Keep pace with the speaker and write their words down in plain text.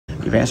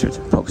You bastards.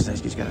 Focus,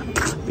 nice. He's got a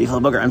beef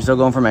little booger. I'm still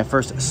going for my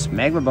first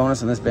Smegma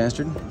bonus on this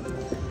bastard.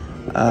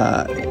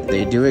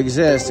 They do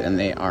exist, and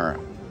they are...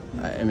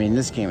 I mean,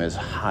 this game is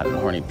hot and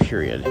horny,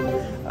 period.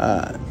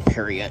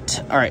 Period.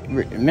 All right,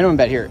 minimum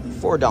bet here,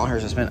 $4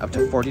 to spin, up to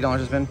 $40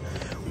 to spin.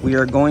 We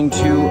are going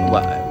to...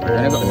 Well, we're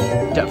going to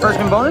go... First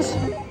spin bonus?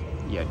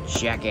 You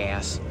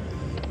jackass.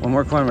 One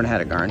more coin would have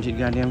had a guaranteed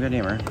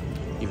goddammer.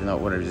 Even though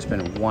it would have just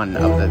been one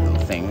of the little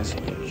things,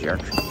 you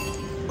jerk.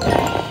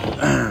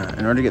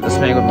 In order to get the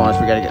Smegma bonus,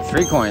 we gotta get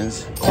 3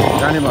 coins.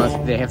 Guaranteed bonus,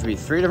 they have to be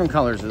 3 different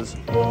colors, and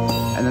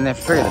then they have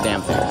to trigger the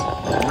damn thing.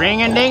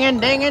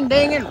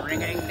 Ring-a-ding-a-ding-a-ding-a,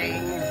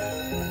 ring-a-ding-ding.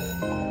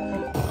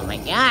 Oh my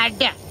god,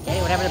 Daddy,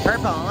 what happened to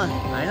purple?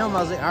 I know,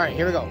 Musley. All right,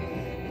 here we go.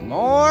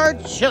 More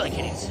chili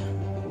kitties.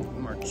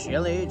 More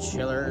chili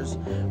chillers.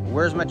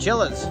 Where's my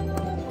chillers?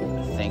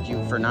 Thank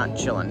you for not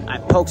chilling. I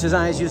pokes his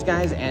eyes, you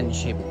guys, and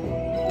she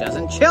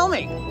doesn't chill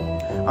me.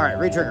 All right,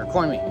 re-trigger,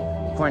 coin me.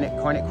 Coin it,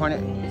 coin it, coin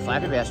it.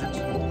 Flappy bastards.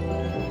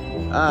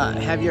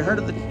 Have you heard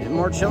of the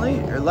more chili?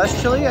 Or less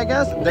chili, I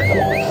guess?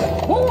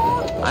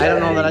 I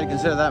don't know that I'd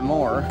consider that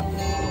more.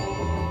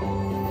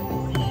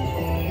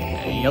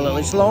 A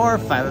little slower,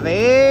 5 of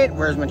 8.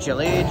 Where's my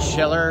chili?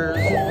 Chillers.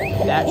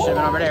 That should have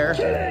been over there.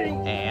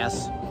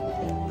 Ass.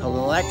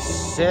 Collect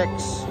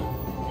 6.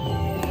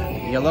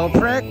 You little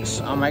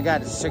pricks. Oh my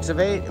god, 6 of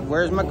 8.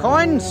 Where's my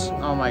coins?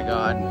 Oh my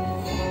god.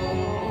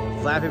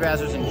 Flappy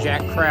bastards and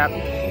jack crap.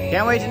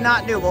 Can't wait to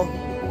not double.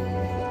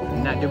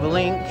 Not double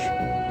link.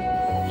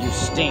 You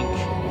stink.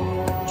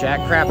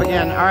 Jack crap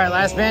again. All right,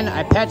 last spin.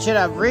 I bet you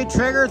to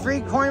re-trigger,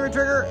 3 coin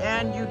re-trigger,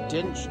 and you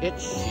didn't hit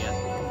shit.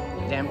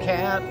 Damn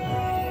cat.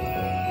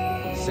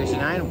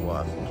 69.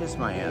 Woof. Kiss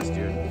my ass,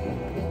 dude.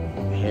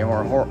 Hey,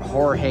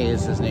 Jorge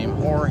is his name.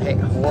 Jorge.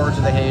 Whore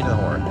to the hay to the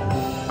whore.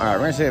 All right,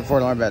 we're gonna say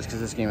 $4 bets because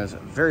this game is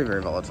very,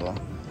 very volatile.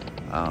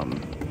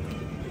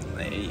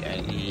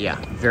 Yeah,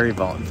 very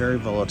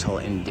volatile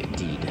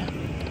indeed.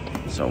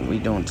 So we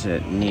don't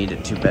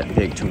need to bet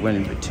big to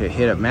win, but to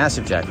hit a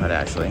massive jackpot,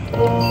 actually.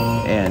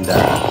 And,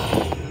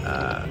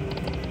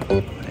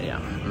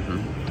 yeah.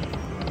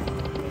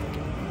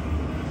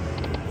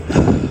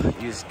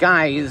 These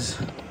guys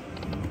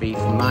beef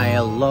my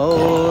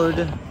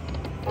load.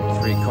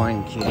 3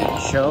 coin kitty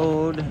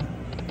chode.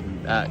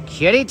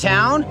 Kitty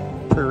Town?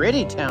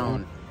 Pretty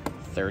Town.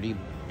 30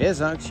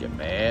 bizucks, you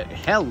bet.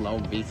 Hello,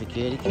 beefy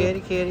kitty,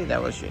 kitty.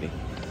 That was shitty.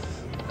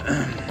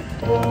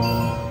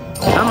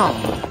 Come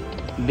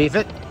on. Beef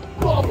it.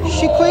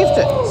 She queefed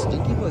it.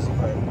 Stinky pussy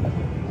fart.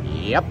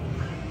 Yep.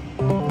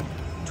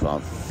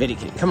 12 fitty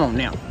kitty. Come on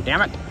now.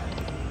 Damn it.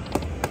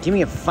 Give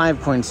me a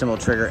 5 coin symbol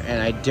trigger,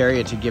 and I dare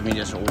you to give me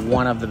just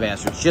one of the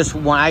bastards. Just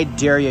one. I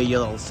dare you, you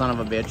little son of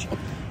a bitch.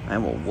 I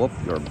will whoop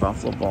your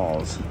buffalo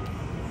balls.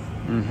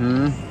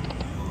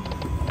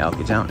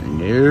 Elky Town.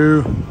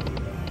 No.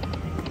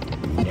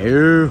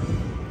 No.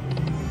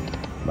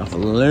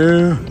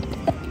 Buffalo.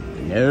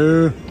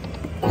 No.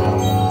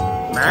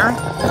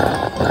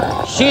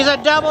 She's a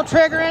double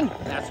triggering.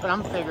 That's what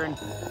I'm figuring.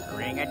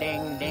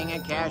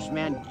 Ring-a-ding-ding-a cash,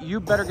 man. You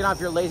better get off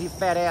your lazy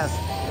fat ass.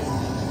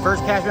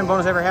 First Cashman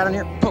bonus I ever had on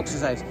here. Pokes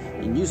his eyes.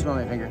 And you smell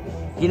my finger.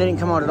 He didn't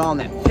come out at all, and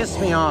that pissed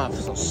me off.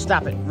 So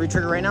stop it.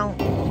 Re-trigger right now.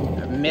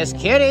 Miss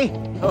Kitty.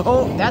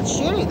 Oh, that's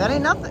shitty. That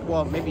ain't nothing.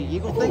 Well, maybe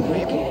eagle thing,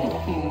 maybe.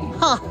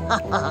 Ha ha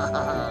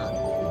ha.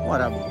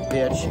 What a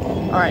bitch.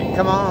 All right,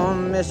 come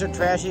on, Mr.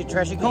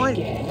 Trashy Coin.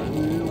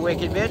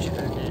 Wicked bitch.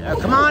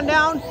 Come on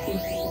down.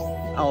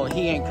 Oh,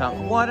 he ain't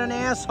come. What an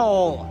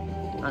asshole.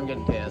 I'm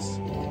getting pissed.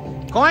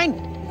 Coin?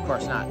 Of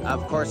course not.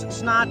 Of course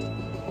it's not.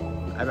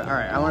 All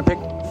right, I want to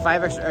pick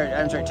 5 extra,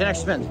 I'm sorry, 10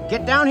 extra spins.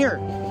 Get down here,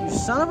 you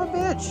son of a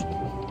bitch.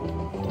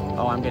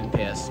 Oh, I'm getting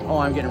pissed. Oh,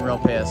 I'm getting real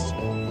pissed.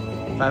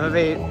 5 of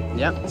 8.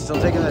 Yep, still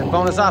taking the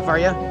bonus off, are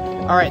you?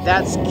 All right,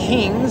 that's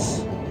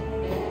kings.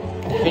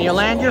 Can you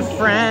land your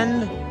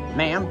friend?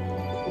 Ma'am,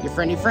 your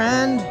friendy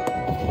friend.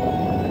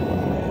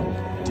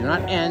 Do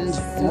not end.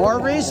 More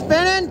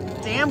respinning.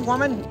 Damn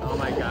woman. Oh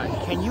my god.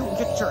 Can you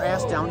get your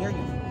ass down here, you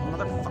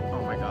motherfucker?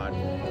 Oh my god.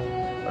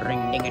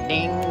 Ring ding a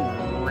ding.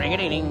 Ring a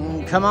ding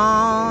ding. Come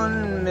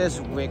on, Miss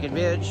Wicked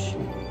Bitch.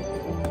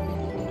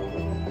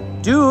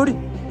 Dude.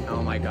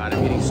 Oh my god,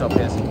 I'm getting so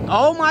pissed.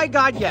 Oh my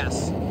god,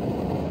 yes.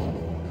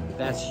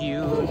 That's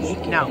huge.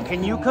 Now,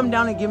 can you come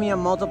down and give me a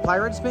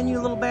multi-pirate spin, you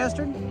little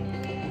bastard?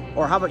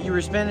 Or how about you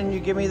respin and you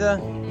give me the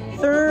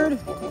 3rd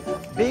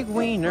big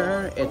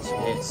wiener? It's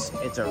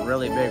a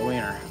really big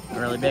wiener.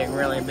 Really big,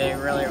 really big,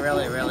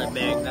 really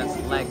big. That's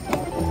like,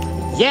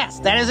 yes,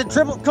 that is a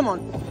triple. Come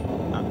on,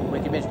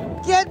 Wicked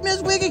Bitch. Get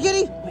Miss Wicked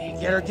Kitty.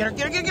 Get her.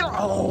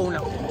 Oh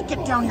no,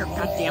 get down here,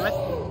 god damn it.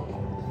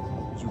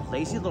 You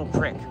lazy little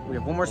prick. We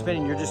have one more spin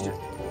and you're just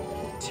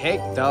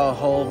take the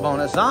whole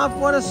bonus off.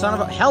 What a son of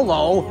a,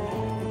 hello.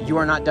 You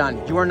are not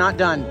done. You are not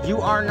done. You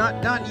are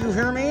not done. You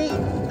hear me?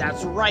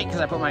 That's right, because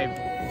I put my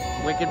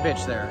Wicked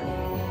Bitch there.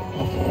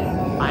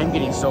 I'm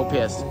getting so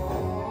pissed.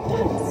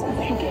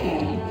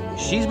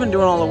 She's been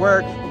doing all the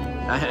work.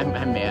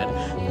 I'm mad.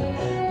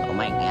 Oh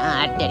my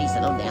god, Daddy,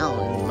 settle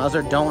down.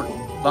 Mother, don't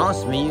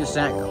boss me, you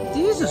sack.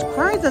 Jesus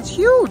Christ, that's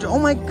huge. Oh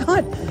my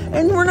God.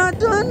 And we're not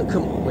done.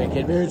 Come on,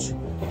 wicked bitch.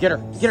 Get her.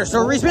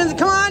 So respins.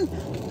 Come on.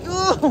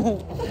 Oh,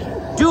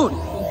 dude.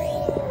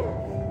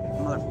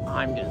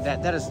 I'm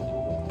that is.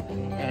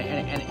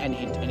 And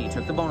he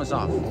took the bonus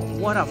off.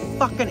 What a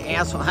fucking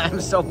asshole.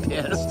 I'm so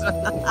pissed.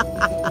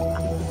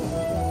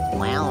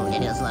 Wow,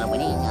 that is a lot of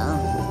winning, huh?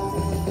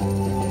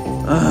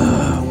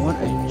 What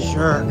a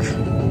jerk.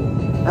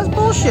 That's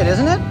bullshit,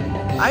 isn't it?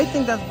 I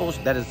think that's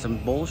bullshit. That is some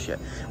bullshit.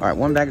 All right,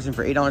 one bag is in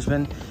for $8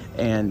 spin.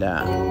 And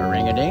a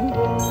ring-a-ding.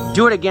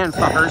 Do it again,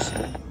 fuckers.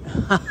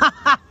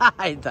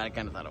 I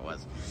kind of thought it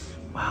was.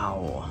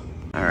 Wow.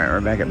 All right,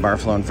 we're back at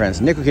Barflow and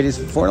Friends. Nickel Kitties,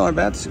 $4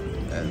 bets.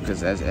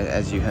 Because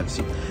as you have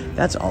seen,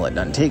 that's all it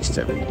done takes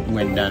to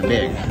win done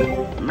big.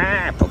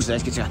 Pokes the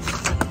ice, gets you.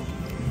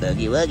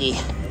 Boogie woogie.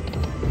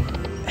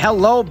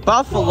 Hello,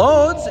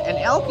 Buffaloes and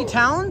Elky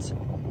Towns.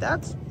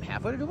 That's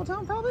halfway to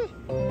Doubletown, probably.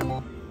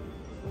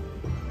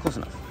 Close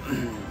enough.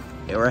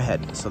 They were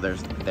ahead, so there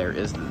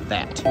is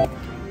that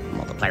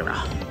multiplier.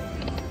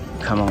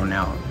 Come on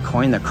now,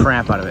 coin the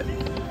crap out of it.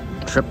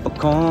 Triple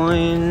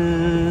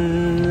coins,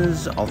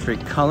 all 3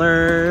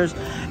 colors,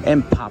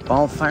 and pop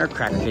all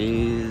firecracker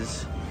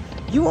kitties.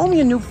 You owe me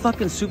a new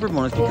fucking super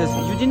bonus because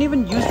you didn't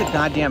even use the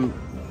goddamn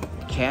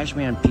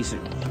Cashman piece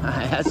of...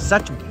 That's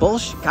such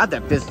bullshit. God,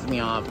 that pisses me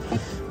off.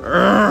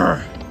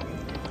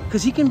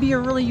 Because he can be a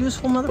really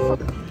useful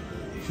motherfucker.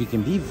 He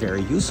can be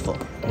very useful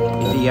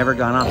if he ever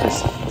gone off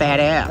his fat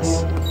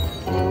ass.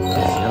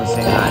 Because you don't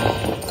say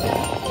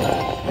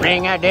hi.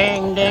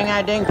 Ring-a-ding,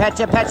 ding-a-ding,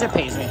 petcha,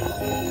 pays me.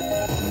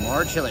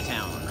 More Chili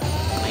Town. Oh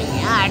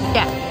my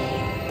God.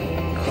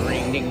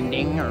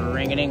 Ring-ding-ding,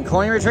 ring-a-ding.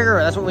 Coin retrigger,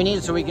 that's what we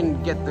need so we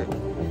can get the...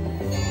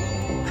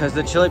 Because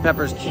the chili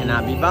peppers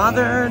cannot be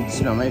bothered.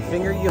 Smell my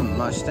finger, you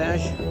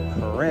mustache.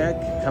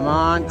 Correct. Come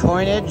on,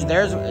 coinage.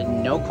 There's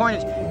no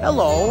coinage.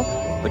 Hello.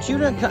 But you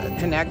didn't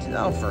connect.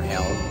 Oh, for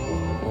hell.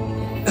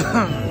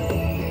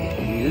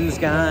 Use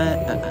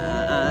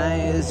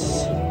guys.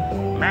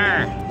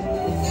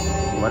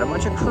 What a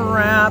bunch of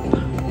crap.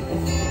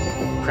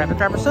 Crappy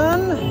crapper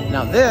son.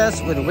 Now this,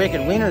 with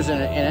wicked wieners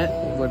in it,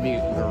 would be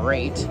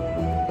great.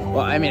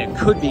 Well, I mean, it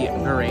could be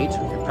great.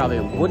 It probably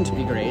wouldn't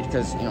be great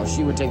because, you know,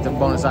 she would take the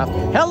bonus off.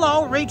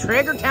 Hello,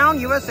 Retrigger Town,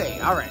 USA.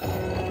 All right.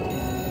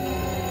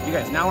 You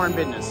guys, now we're in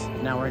business.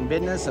 Now we're in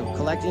business of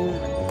collecting.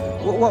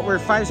 What, we're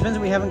 5 spins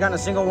and we haven't gotten a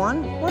single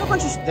one? What a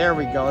bunch of... There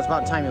we go. It's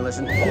about time you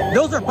listen.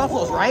 Those are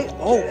buffaloes, right?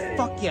 Oh,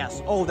 fuck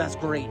yes. Oh, that's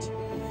great.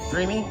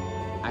 Dreamy?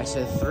 I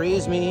said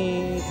three's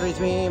me,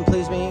 and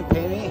please me,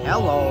 pay me.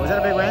 Hello. Is that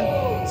a big win?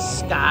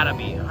 It's gotta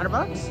be.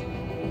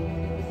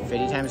 $100?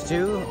 50 times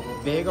 2.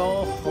 Big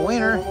ol'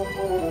 winner.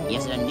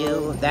 Yes, I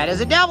do. That is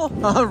a double.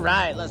 All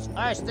right, let's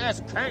ice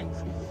this cake.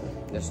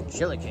 This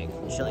chili cake.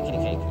 Chili kitty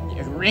cake.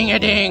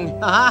 Ring-a-ding.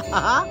 Ha ha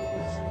ha.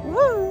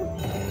 Woo.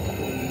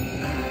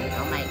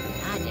 Oh my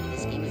God,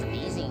 this game is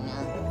amazing.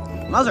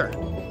 Mother.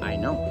 I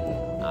know.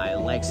 I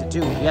likes it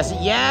too. Yes,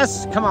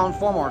 yes. Come on,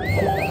 4 more.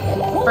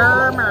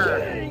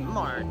 Firmer.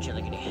 More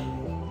chili kitty.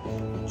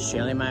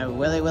 Chili my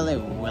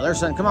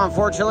Willerson. Come on,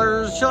 4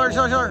 chillers.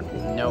 Chiller.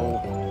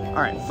 No.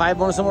 All right, 5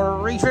 bonus and more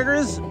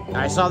re-triggers.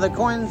 I saw the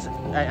coins.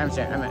 I'm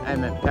sorry, I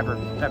meant pepper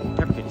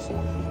kitties.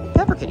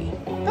 Pepper kitty.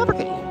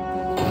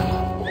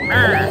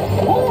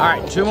 All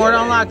right, 2 more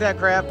to unlock that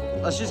crap.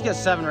 Let's just get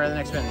 7 right the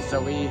next spin. So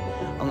we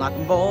unlock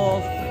them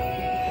both.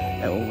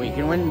 And we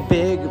can win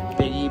big,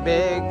 biggie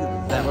big.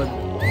 That would,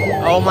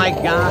 oh my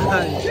God.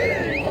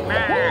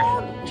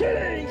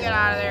 Get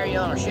out of there, you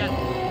little shit.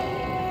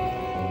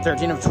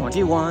 13 of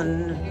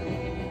 21.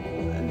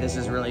 This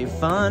is really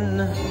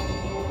fun.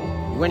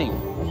 Winning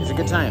is a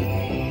good time.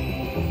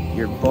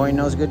 Your boy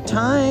knows good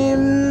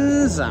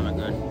times. I'm a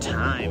good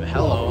time.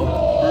 Hello.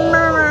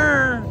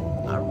 Murmur.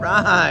 All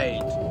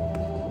right.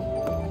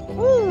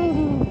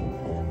 Woo.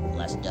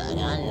 Let's do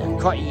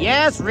it.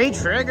 Yes,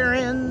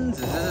 re-triggering.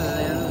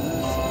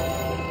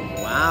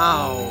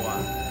 Wow.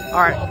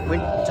 All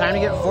right, time to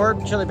get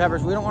 4 chili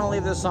peppers. We don't want to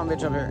leave this son of a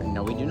bitch up here.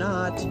 No, we do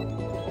not.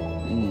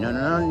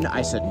 No.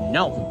 I said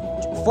no.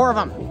 4 of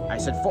them. I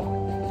said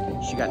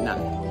 4. She got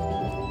none.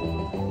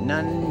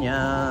 None,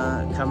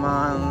 yeah. Come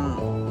on.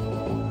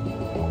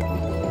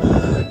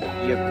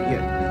 You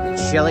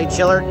chili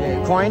chiller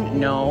coin?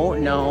 No.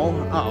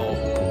 Uh-oh.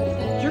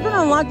 You're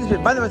gonna unlock this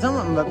bit. By the way, it's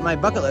on my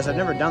bucket list. I've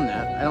never done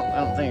that. I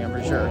don't think. I'm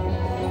pretty sure.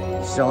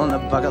 Still on the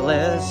bucket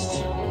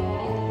list.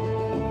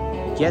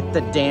 Get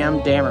the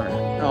damn dammer.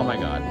 Oh my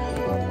God.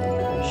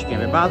 She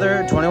can't be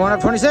bothered. 21 of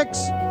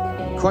 26.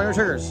 Coin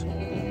triggers.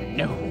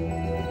 No.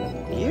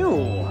 Ew.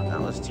 That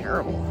was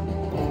terrible.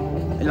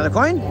 Another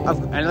coin?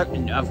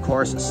 Of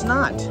course,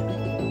 snot.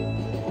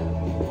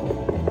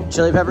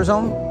 Chili peppers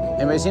home?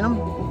 Anybody seen them?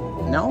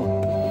 No?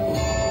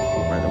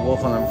 Or the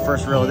wolf on the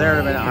first row there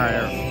would have been, all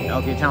right,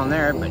 Elky Town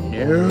there, but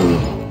no.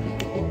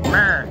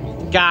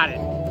 Got it.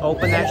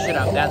 Open that shit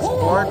up. That's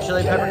 4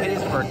 chili pepper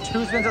kitties for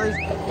 2 spins at least.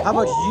 How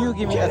about you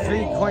give me a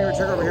 3 coin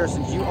return over here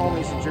since you owe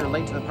me since you're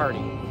late to the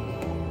party?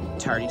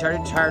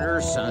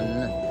 Tartar,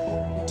 son.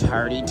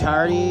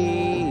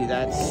 Tardy.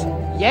 That's...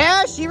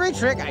 Yeah, she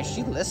re-trick.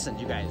 She listened,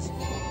 you guys.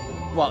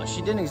 Well,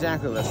 she didn't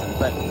exactly listen,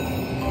 but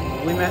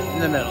we met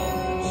in the middle.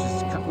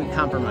 We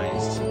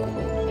compromised.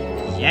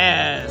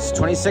 Yes,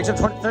 26 of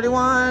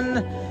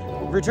 31.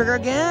 Retrigger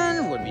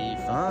again would be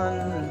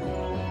fun.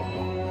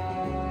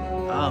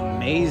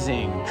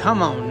 Amazing.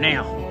 Come on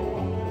now.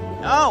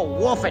 Oh,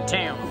 Wolf at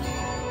Town.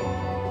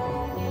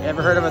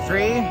 Ever heard of a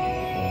 3?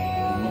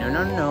 No,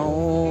 no,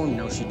 no.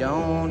 No, she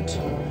don't.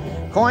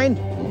 Coin?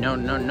 No,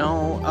 no,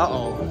 no.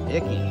 Uh-oh.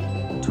 Icky.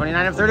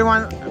 29 of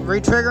 31.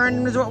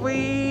 Retriggering is what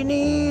we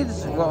need.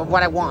 Well,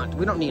 what I want.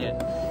 We don't need it.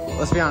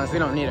 Let's be honest. We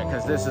don't need it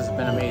because this has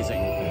been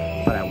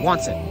amazing. But I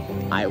want it.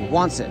 I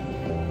want it.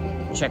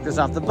 Check this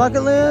off the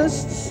bucket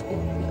list.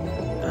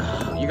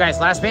 You guys,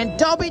 last spin.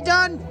 Don't be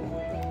done.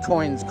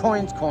 Coins,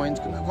 coins, coins,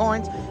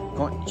 coins.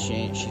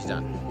 She's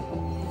done.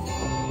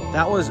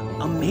 That was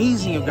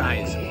amazing, you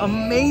guys.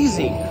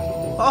 Amazing.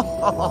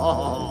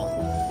 Oh,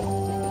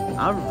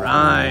 all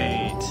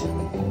right.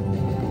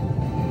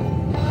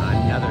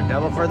 Another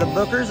double for the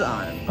Bookers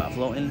on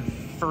Buffalo and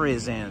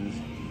Frizzans.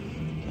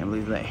 Can't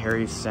believe that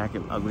hairy sack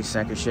of ugly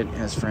sack of shit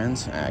has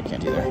friends. I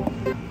can't either.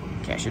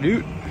 Cash it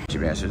out. Two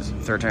bastards.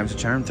 Third time's a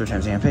charm. Third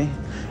time's Ampe.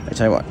 I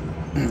tell you what,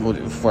 we'll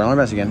do $4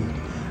 bets again.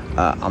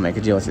 I'll make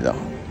a deal with you though.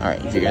 All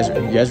right, if you guys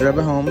are up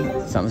at home,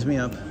 thumbs me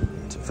up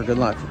for good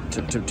luck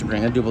to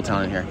bring a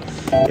Doubletown in here.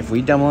 If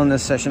we double in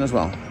this session as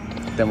well,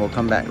 then we'll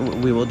come back.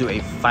 We will do a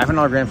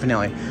 $500 grand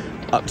finale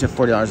up to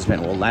 $40 a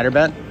spin. We'll ladder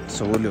bet,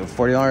 so we'll do a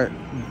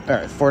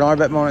 $4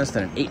 bet bonus,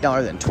 then an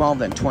 $8, then $12,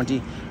 then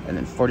 $20, and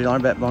then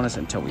 $40 bet bonus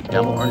until we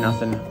double or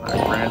nothing on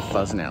a grand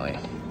finale.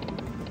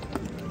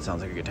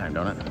 Sounds like a good time,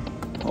 don't it?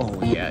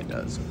 Oh yeah, it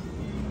does.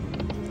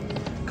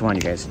 Come on,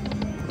 you guys,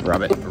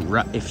 rub it.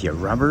 If you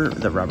rubber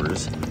the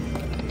rubbers.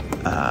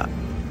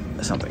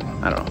 Something.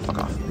 I don't know. Fuck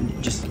off.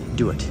 Just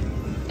do it.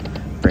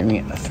 Bring me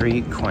a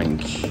 3-coin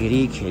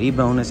kitty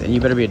bonus. And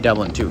you better be a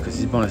doubling too, because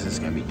these bonuses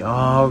are going to be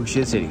dog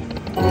shit city.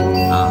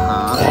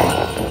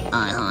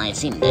 I've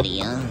seen that,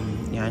 yeah.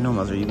 Yeah, I know,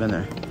 Muzzler. You've been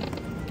there.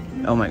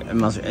 Oh my,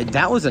 Muzzler.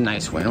 That was a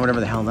nice win, whatever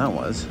the hell that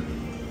was.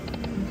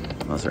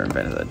 Muzzler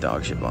invented the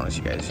dog shit bonus,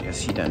 you guys. Yes,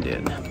 he done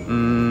did.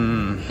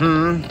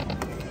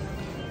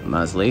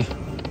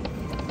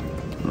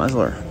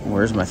 Muzzler,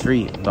 where's my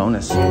 3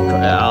 bonus?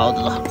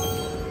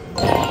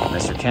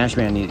 Mr.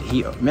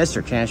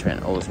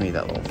 Cashman owes me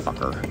that little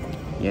fucker.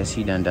 Yes,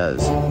 he done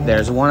does.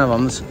 There's one of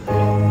them's.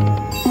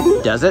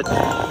 Does it?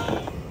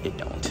 It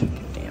don't.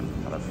 Damn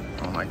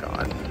motherfucker. Oh my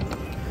god.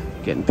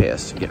 Getting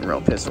pissed. Getting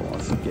real pissed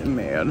off. Getting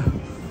mad.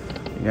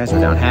 You guys are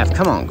down half.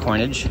 Come on,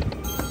 coinage. She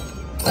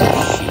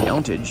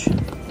don'tage.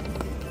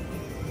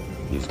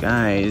 These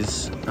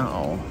guys.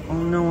 Uh-oh. Oh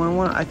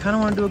no, I kind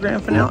of want to do a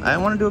grand finale. I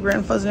want to do a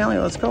grand finale.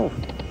 Let's go.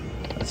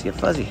 Let's get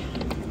fuzzy.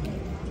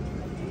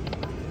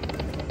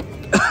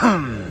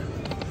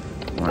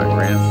 Want a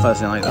grand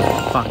finale the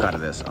fuck out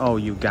of this. Oh,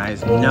 you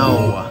guys.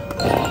 No.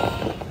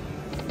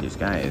 These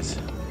guys.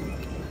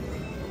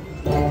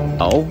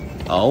 Oh.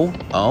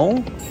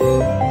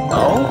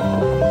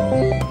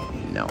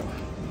 No.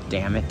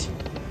 Damn it.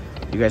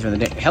 You guys are in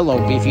the day. Hello,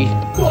 Beefy.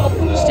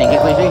 Stinky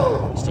Beefy.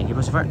 Stinky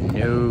Pussy Fart.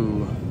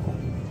 No.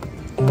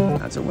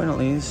 That's a win at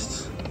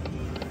least.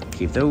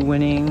 Keep the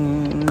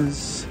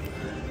winnings.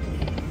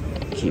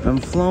 Keep them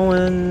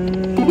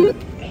flowing.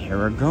 Here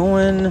we're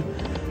going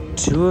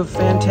to a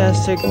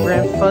fantastic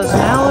Grand Fuzz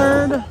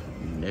Mallard.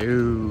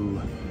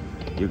 No.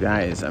 You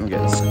guys, I'm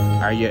getting.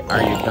 Are you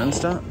done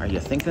stuff? Are you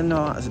thinking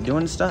of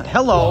doing stuff?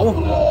 Hello,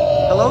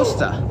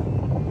 stuff.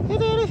 Hey,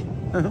 daddy.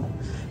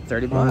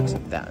 30 bucks.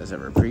 That is a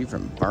reprieve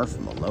from Barf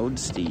Malode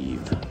Stevie.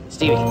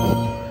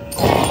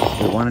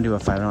 We want to do a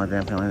 $5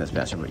 grand finale in this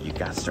bastard, but you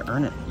got to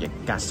earn it. You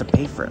got to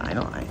pay for it. I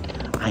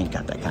ain't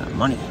got that kind of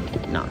money.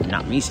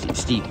 Not me, Steve.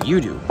 Steve,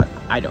 you do, but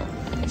I don't.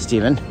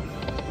 Steve,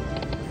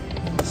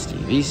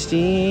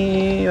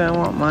 I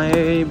want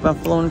my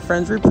Buffalo and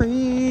Friends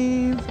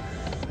reprieve.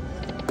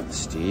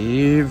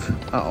 Steve.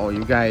 Uh-oh,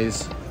 you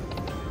guys.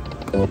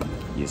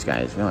 These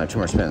guys, we only have 2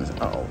 more spins.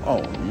 Uh-oh.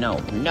 Oh, no.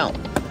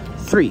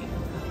 3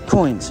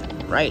 coins,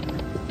 right?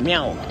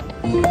 Meow.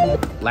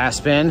 Last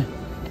spin.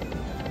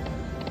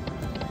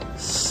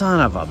 Son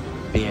of a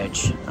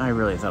bitch. I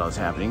really thought it was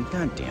happening.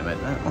 God damn it.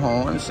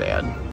 Oh, I'm sad.